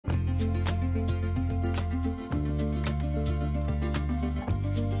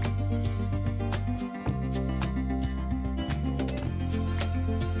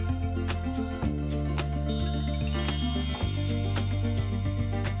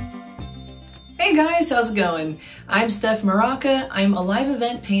Hey guys, how's it going? I'm Steph Moraca. I'm a live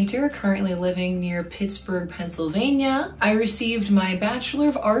event painter currently living near Pittsburgh, Pennsylvania. I received my Bachelor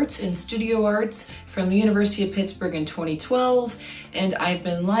of Arts in Studio Arts from the University of Pittsburgh in 2012, and I've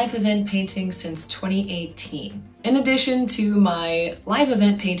been live event painting since 2018. In addition to my live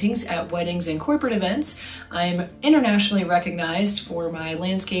event paintings at weddings and corporate events, I'm internationally recognized for my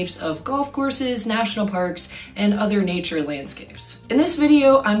landscapes of golf courses, national parks, and other nature landscapes. In this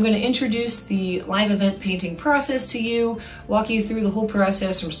video, I'm going to introduce the live event painting process to you, walk you through the whole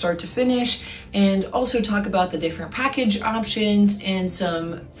process from start to finish, and also talk about the different package options and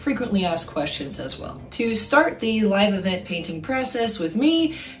some frequently asked questions as well. To start the live event painting process with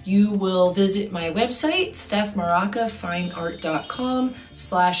me, you will visit my website,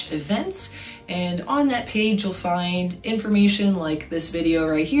 stephmoracafineart.com/events. And on that page, you'll find information like this video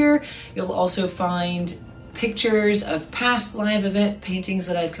right here. You'll also find pictures of past live event paintings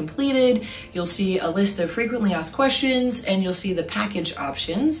that I've completed. You'll see a list of frequently asked questions, and you'll see the package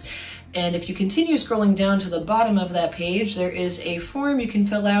options. And if you continue scrolling down to the bottom of that page, there is a form you can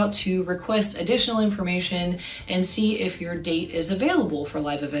fill out to request additional information and see if your date is available for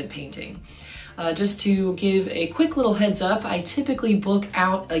live event painting. Just to give a quick little heads up, I typically book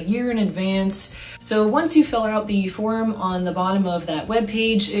out a year in advance. So once you fill out the form on the bottom of that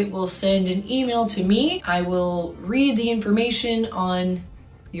webpage, it will send an email to me. I will read the information on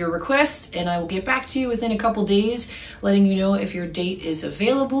your request, and I will get back to you within a couple days, letting you know if your date is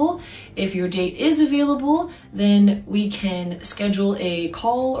available. If your date is available, then we can schedule a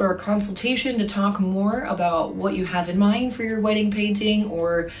call or a consultation to talk more about what you have in mind for your wedding painting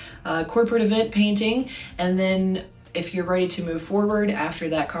or corporate event painting. And then if you're ready to move forward after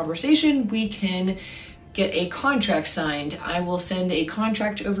that conversation, we can get a contract signed. I will send a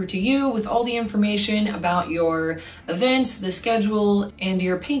contract over to you with all the information about your event, the schedule, and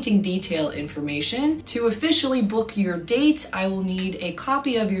your painting detail information. To officially book your date, I will need a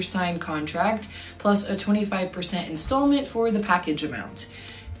copy of your signed contract plus a 25% installment for the package amount.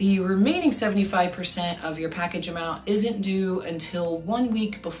 The remaining 75% of your package amount isn't due until 1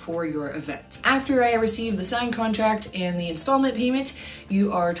 week before your event. After I receive the signed contract and the installment payment,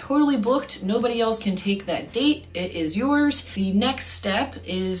 you are totally booked. Nobody else can take that date. It is yours. The next step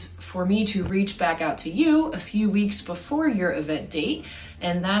is for me to reach back out to you a few weeks before your event date.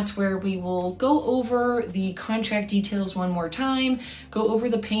 And that's where we will go over the contract details one more time, go over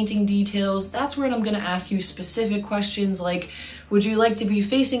the painting details. That's where I'm gonna ask you specific questions like, would you like to be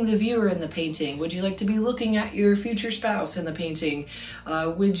facing the viewer in the painting? Would you like to be looking at your future spouse in the painting?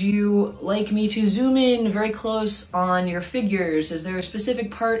 Would you like me to zoom in very close on your figures? Is there a specific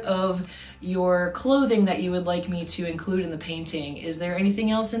part of your clothing that you would like me to include in the painting? Is there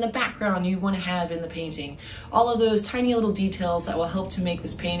anything else in the background you want to have in the painting? All of those tiny little details that will help to make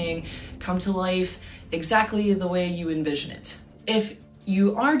this painting come to life exactly the way you envision it. If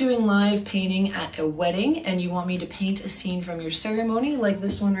you are doing live painting at a wedding and you want me to paint a scene from your ceremony, like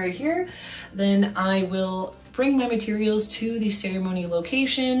this one right here, then I will bring my materials to the ceremony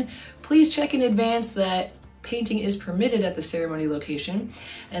location. Please check in advance that painting is permitted at the ceremony location,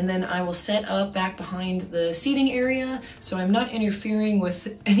 and then I will set up back behind the seating area so I'm not interfering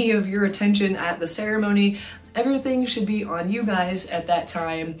with any of your attention at the ceremony. Everything should be on you guys at that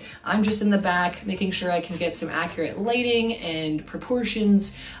time. I'm just in the back making sure I can get some accurate lighting and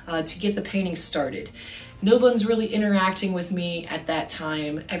proportions to get the painting started. No one's really interacting with me at that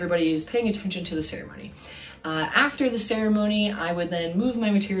time. Everybody is paying attention to the ceremony. After the ceremony, I would then move my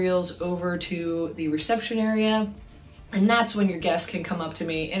materials over to the reception area, and that's when your guests can come up to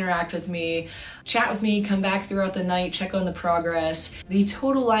me, interact with me, chat with me, come back throughout the night, check on the progress. The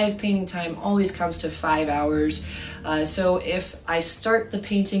total live painting time always comes to 5 hours. So if I start the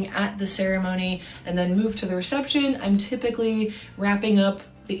painting at the ceremony and then move to the reception, I'm typically wrapping up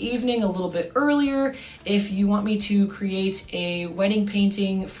the evening a little bit earlier. If you want me to create a wedding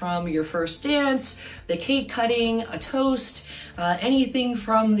painting from your first dance, the cake cutting, a toast, anything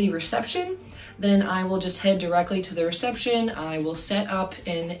from the reception, then I will just head directly to the reception. I will set up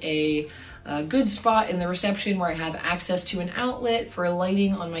in a good spot in the reception where I have access to an outlet for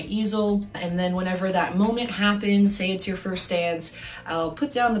lighting on my easel. And then whenever that moment happens, say it's your first dance, I'll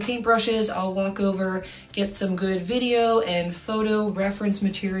put down the paintbrushes, I'll walk over, get some good video and photo reference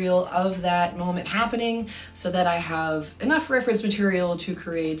material of that moment happening so that I have enough reference material to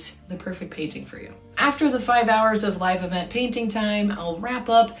create the perfect painting for you. After the 5 hours of live event painting time, I'll wrap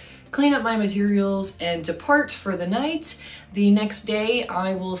up, clean up my materials, and depart for the night. The next day,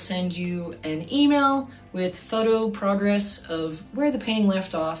 I will send you an email with photo progress of where the painting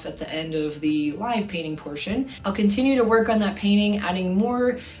left off at the end of the live painting portion. I'll continue to work on that painting, adding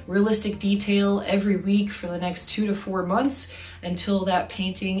more realistic detail every week for the next 2 to 4 months until that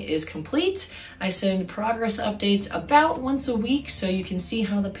painting is complete. I send progress updates about once a week so you can see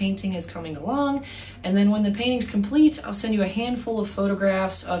how the painting is coming along. And then when the painting's complete, I'll send you a handful of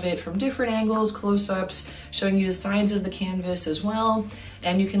photographs of it from different angles, close-ups, showing you the sides of the canvas as well.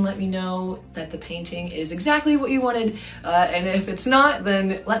 And you can let me know that the painting is exactly what you wanted. And if it's not,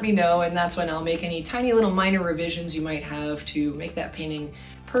 then let me know, and that's when I'll make any tiny little minor revisions you might have to make that painting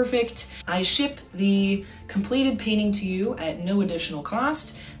perfect. I ship the completed painting to you at no additional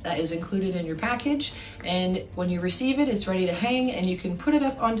cost. That is included in your package, and when you receive it, it's ready to hang and you can put it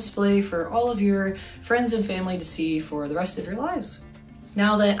up on display for all of your friends and family to see for the rest of your lives.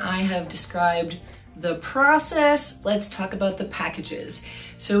 Now that I have described the process, let's talk about the packages.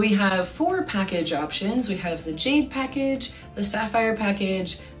 So we have 4 package options. We have the jade package, the sapphire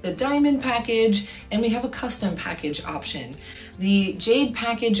package, the diamond package, and we have a custom package option. The jade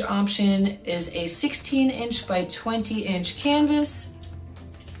package option is a 16-inch by 20-inch canvas,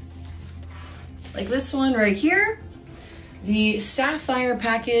 like this one right here. The sapphire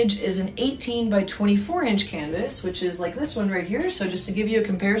package is an 18 by 24-inch canvas, which is like this one right here. So just to give you a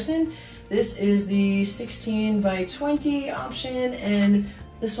comparison, this is the 16 by 20 option, and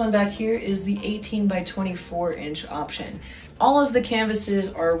this one back here is the 18 by 24-inch option. All of the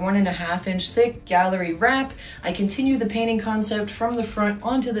canvases are 1.5-inch thick gallery wrap. I continue the painting concept from the front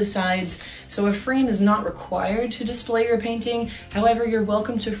onto the sides, so a frame is not required to display your painting. However, you're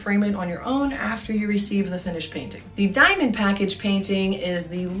welcome to frame it on your own after you receive the finished painting. The diamond package painting is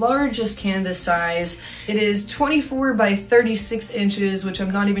the largest canvas size. It is 24 by 36 inches, which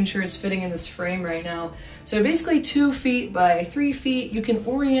I'm not even sure is fitting in this frame right now. So basically 2 feet by 3 feet. You can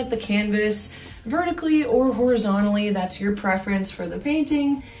orient the canvas vertically or horizontally, that's your preference for the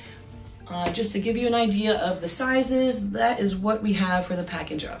painting. Just to give you an idea of the sizes, that is what we have for the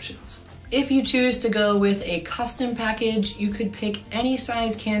package options. If you choose to go with a custom package, you could pick any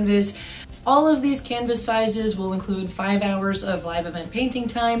size canvas. All of these canvas sizes will include 5 hours of live event painting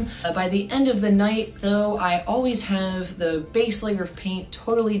time. By the end of the night, though, I always have the base layer of paint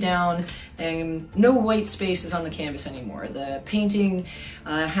totally down and no white spaces on the canvas anymore. The painting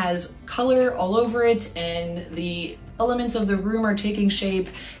has color all over it, and the elements of the room are taking shape,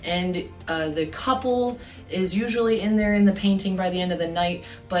 and the couple is usually in there in the painting by the end of the night,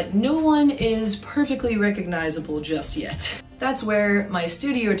 but no one is perfectly recognizable just yet. That's where my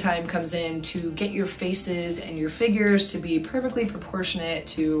studio time comes in, to get your faces and your figures to be perfectly proportionate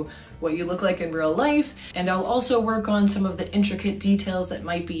to what you look like in real life, and I'll also work on some of the intricate details that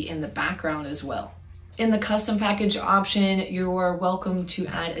might be in the background as well. In the custom package option, you are welcome to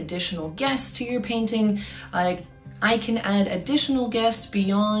add additional guests to your painting. I can add additional guests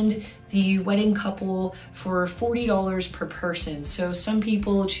beyond the wedding couple for $40 per person. So some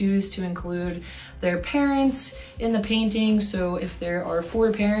people choose to include their parents in the painting. So if there are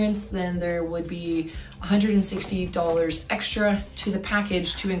 4 parents, then there would be $160 extra to the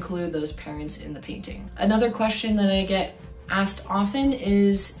package to include those parents in the painting. Another question that I get asked often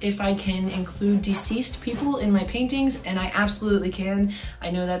is if I can include deceased people in my paintings, and I absolutely can. I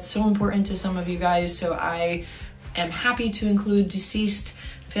know that's so important to some of you guys, so I am happy to include deceased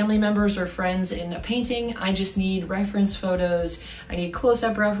family members or friends in a painting. I just need reference photos. I need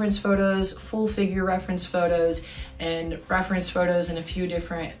close-up reference photos, full figure reference photos, and reference photos in a few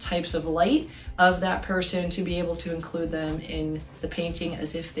different types of light of that person to be able to include them in the painting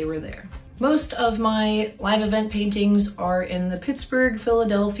as if they were there. Most of my live event paintings are in the Pittsburgh,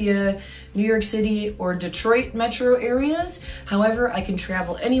 Philadelphia, New York City, or Detroit metro areas. However, I can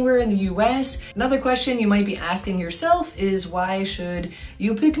travel anywhere in the US. Another question you might be asking yourself is, why should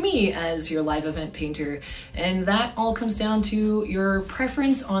you pick me as your live event painter? And that all comes down to your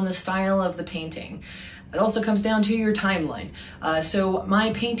preference on the style of the painting. It also comes down to your timeline. So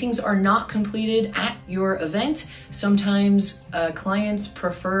my paintings are not completed at your event. Sometimes clients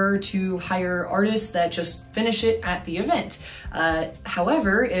prefer to hire artists that just finish it at the event.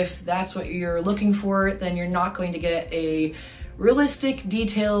 However, if that's what you're looking for, then you're not going to get a realistic,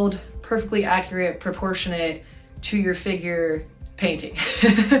 detailed, perfectly accurate, proportionate to your figure painting.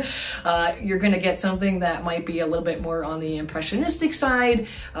 You're gonna get something that might be a little bit more on the impressionistic side,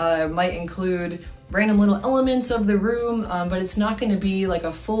 might include random little elements of the room, but it's not going to be like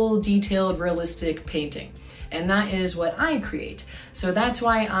a full, detailed, realistic painting. And that is what I create. So that's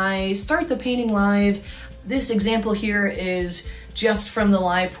why I start the painting live. This example here is just from the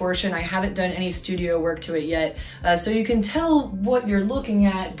live portion. I haven't done any studio work to it yet. So you can tell what you're looking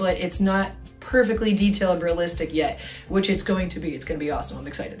at, but it's not perfectly detailed, realistic yet, which it's going to be. It's going to be awesome. I'm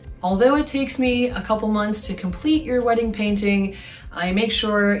excited. Although it takes me a couple months to complete your wedding painting, I make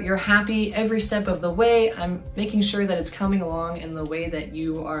sure you're happy every step of the way. I'm making sure that it's coming along in the way that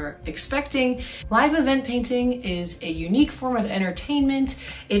you are expecting. Live event painting is a unique form of entertainment.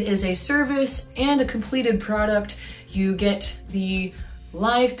 It is a service and a completed product. You get the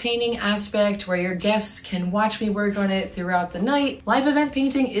live painting aspect where your guests can watch me work on it throughout the night. Live event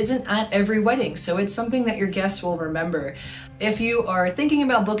painting isn't at every wedding, so it's something that your guests will remember. If you are thinking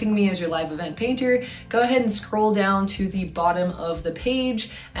about booking me as your live event painter, go ahead and scroll down to the bottom of the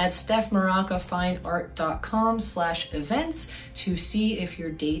page at stephmoracafineart.com/events to see if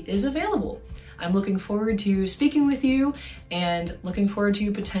your date is available. I'm looking forward to speaking with you and looking forward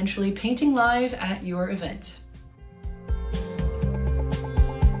to potentially painting live at your event.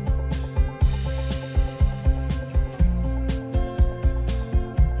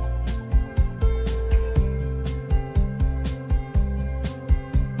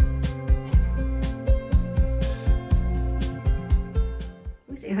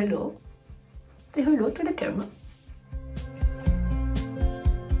 Say hello. Say hello to the camera.